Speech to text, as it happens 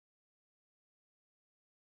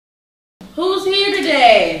Who's here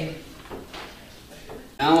today?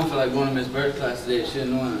 I don't feel like going to Miss Bird's class today. She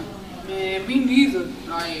annoying. Man, me neither.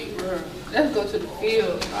 Like, bro, let's go to the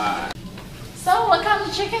field. Alright. So, what kind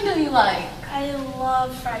of chicken do you like? I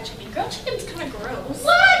love fried chicken. Grilled chicken's kind of gross.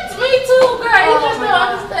 What? Me too, girl. You just my don't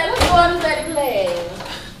God. understand. Let's go understand the class.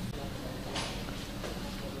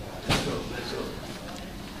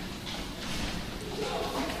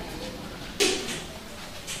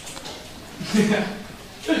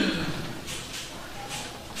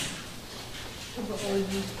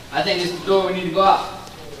 I think this is the door we need to go out.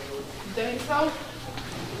 You think so?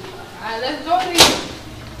 Alright, let's go then.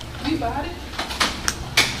 We about it.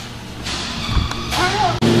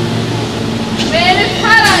 Man, it's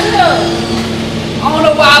hot out here. I don't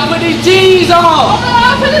know why I put these jeans on. Oh no,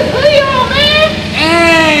 I put this hoodie on, man.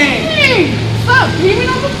 Dang. Hey, stop beaming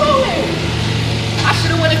on the phone. I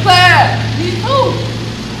should have went to class. Me too.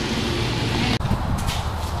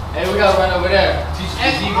 Hey, we gotta run over there. Teach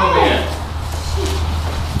the Zeke over here.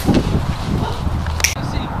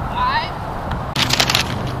 Alright.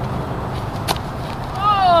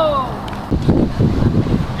 Oh.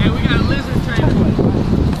 Hey, we got a lizard trainer.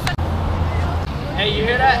 Hey, you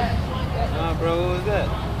hear that? Nah, bro, what was that? I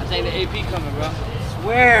think the AP coming, bro.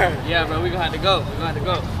 Swear! Yeah, bro, we gonna have to go. We gonna have to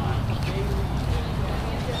go.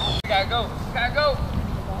 We gotta go. We gotta go.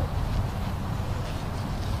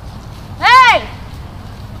 Hey!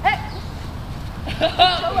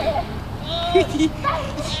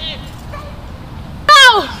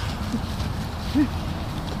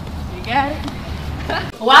 You got it?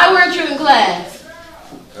 Why weren't you in class?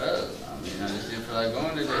 Cause, I mean, I just didn't feel like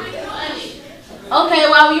going today. Okay,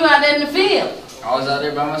 why were you out there in the field? I was out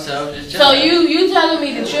there by myself, just So chilling. you telling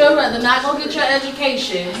me that you'd rather not go get your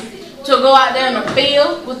education to go out there in the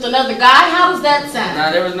field with another guy? How does that sound?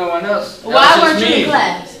 Nah, there was no one else. That Why was weren't just you me. in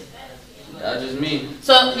class? That was just me.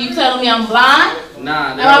 So you telling me I'm blind?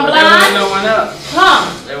 Nah, there Am I wasn't blind? no one else.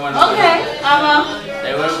 Huh? There wasn't no one Okay. else.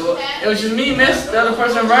 It was just me, miss. The other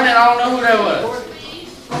person running, I don't know who that was.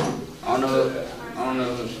 I don't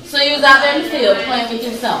know. So you was out there in the field playing with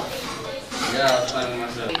yourself. Yeah, I was playing with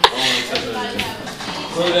myself.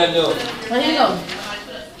 Close that door. Well, here you go.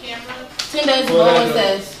 10 days ago, it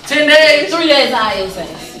says. 10 days? 3 days I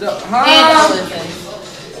says. Huh? And it says.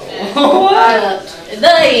 What?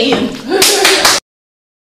 The end.